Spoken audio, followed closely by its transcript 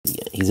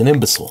he's an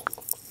imbecile.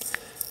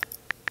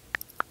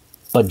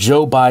 But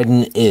Joe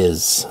Biden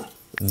is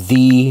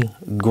the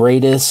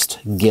greatest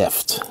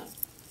gift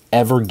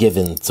ever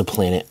given to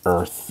planet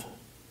Earth.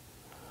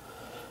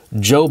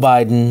 Joe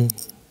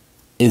Biden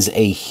is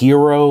a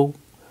hero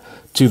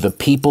to the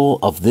people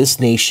of this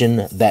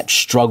nation that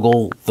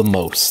struggle the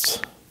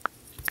most.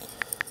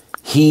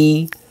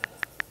 He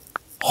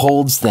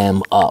holds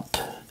them up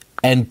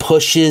and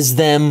pushes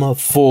them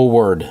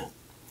forward.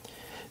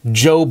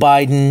 Joe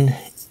Biden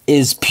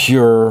is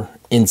pure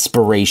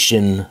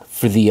inspiration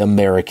for the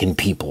American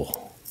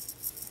people.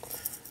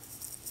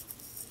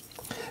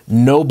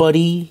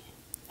 Nobody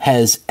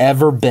has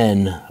ever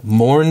been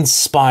more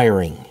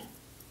inspiring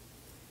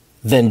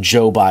than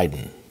Joe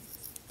Biden.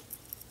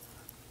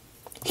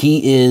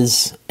 He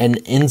is an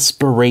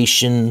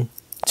inspiration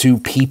to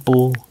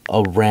people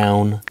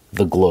around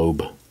the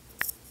globe.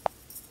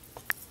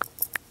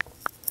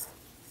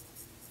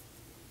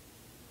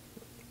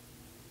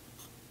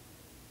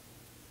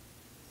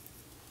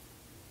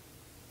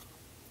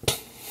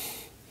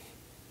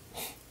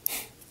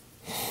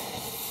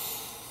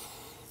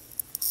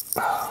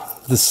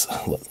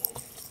 Look,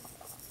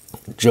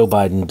 Joe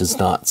Biden does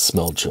not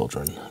smell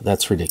children.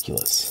 That's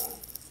ridiculous.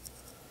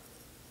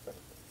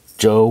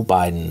 Joe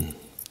Biden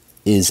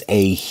is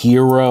a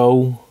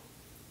hero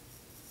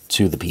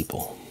to the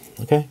people.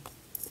 Okay?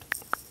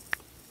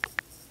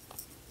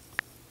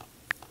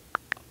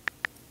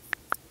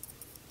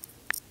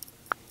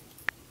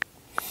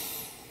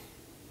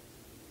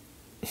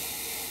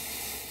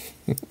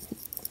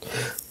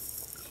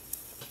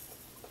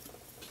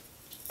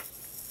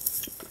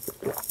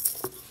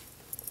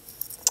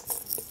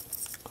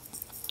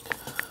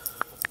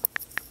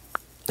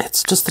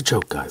 It's just a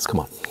joke, guys.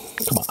 Come on.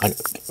 Come on.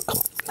 Come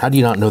on. How do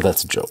you not know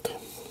that's a joke?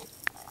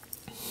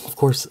 Of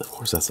course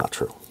that's not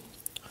true.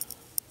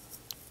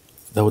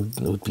 That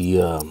would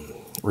be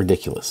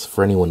ridiculous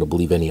for anyone to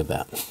believe any of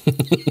that.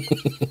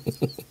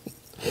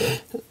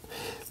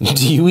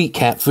 Do you eat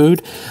cat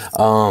food?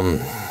 I'm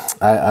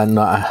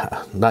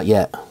not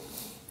yet.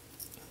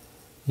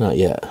 Not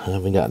yet. I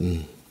haven't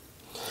gotten.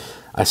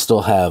 I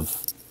still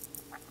have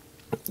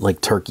like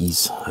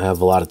turkeys. I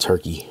have a lot of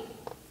turkey.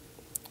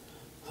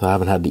 So I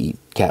haven't had to eat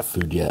cat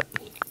food yet.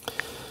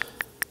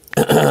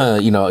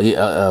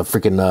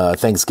 Freaking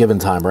Thanksgiving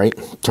time, right?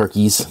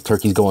 Turkeys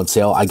go on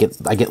sale. I get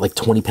like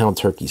 20-pound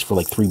turkeys for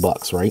like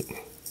 $3, right?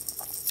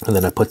 And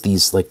then I put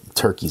these like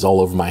turkeys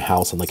all over my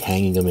house and like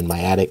hanging them in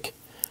my attic.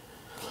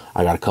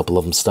 I got a couple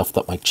of them stuffed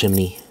up my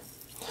chimney.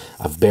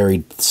 I've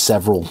buried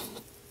several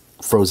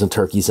frozen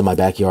turkeys in my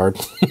backyard.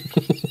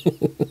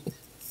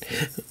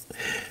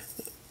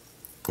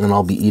 And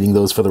I'll be eating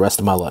those for the rest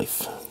of my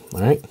life.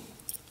 All right?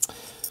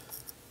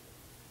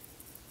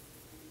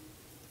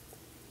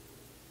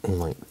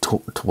 Like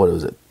what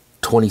was it?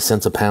 20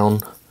 cents a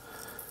pound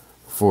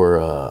for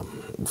a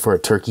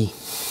turkey.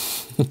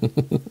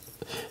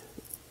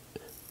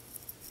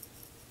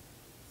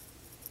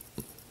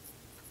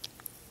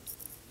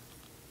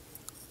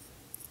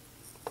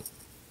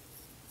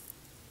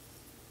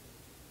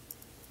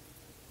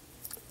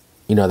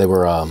 You know, they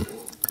were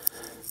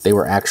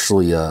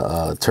actually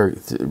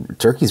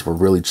turkeys were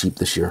really cheap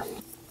this year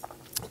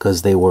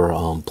because they were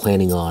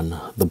planning on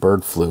the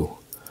bird flu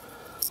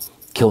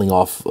killing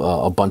off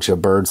a bunch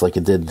of birds like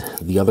it did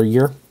the other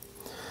year.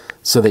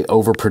 So they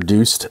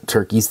overproduced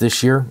turkeys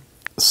this year.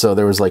 So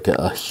there was like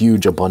a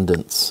huge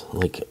abundance,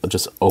 like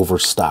just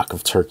overstock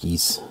of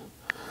turkeys.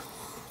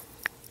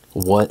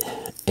 What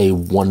a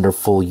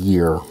wonderful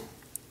year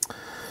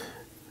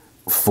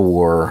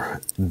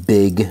for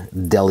big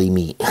deli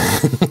meat.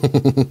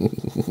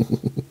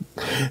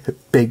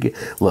 Big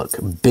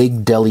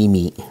deli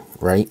meat,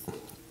 right?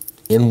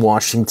 In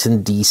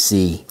Washington,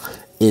 D.C.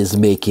 is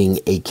making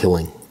a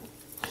killing.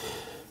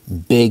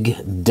 Big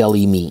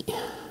deli meat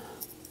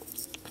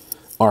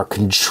are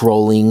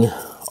controlling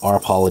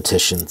our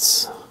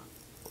politicians.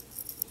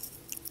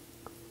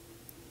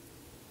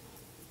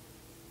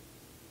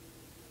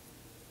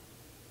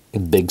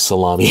 Big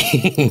salami.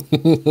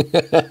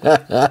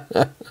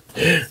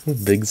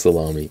 Big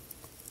salami.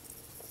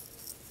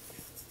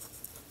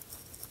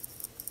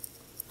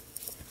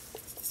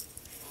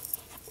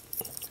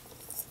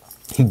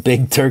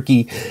 Big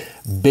turkey.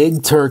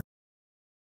 Big turkey.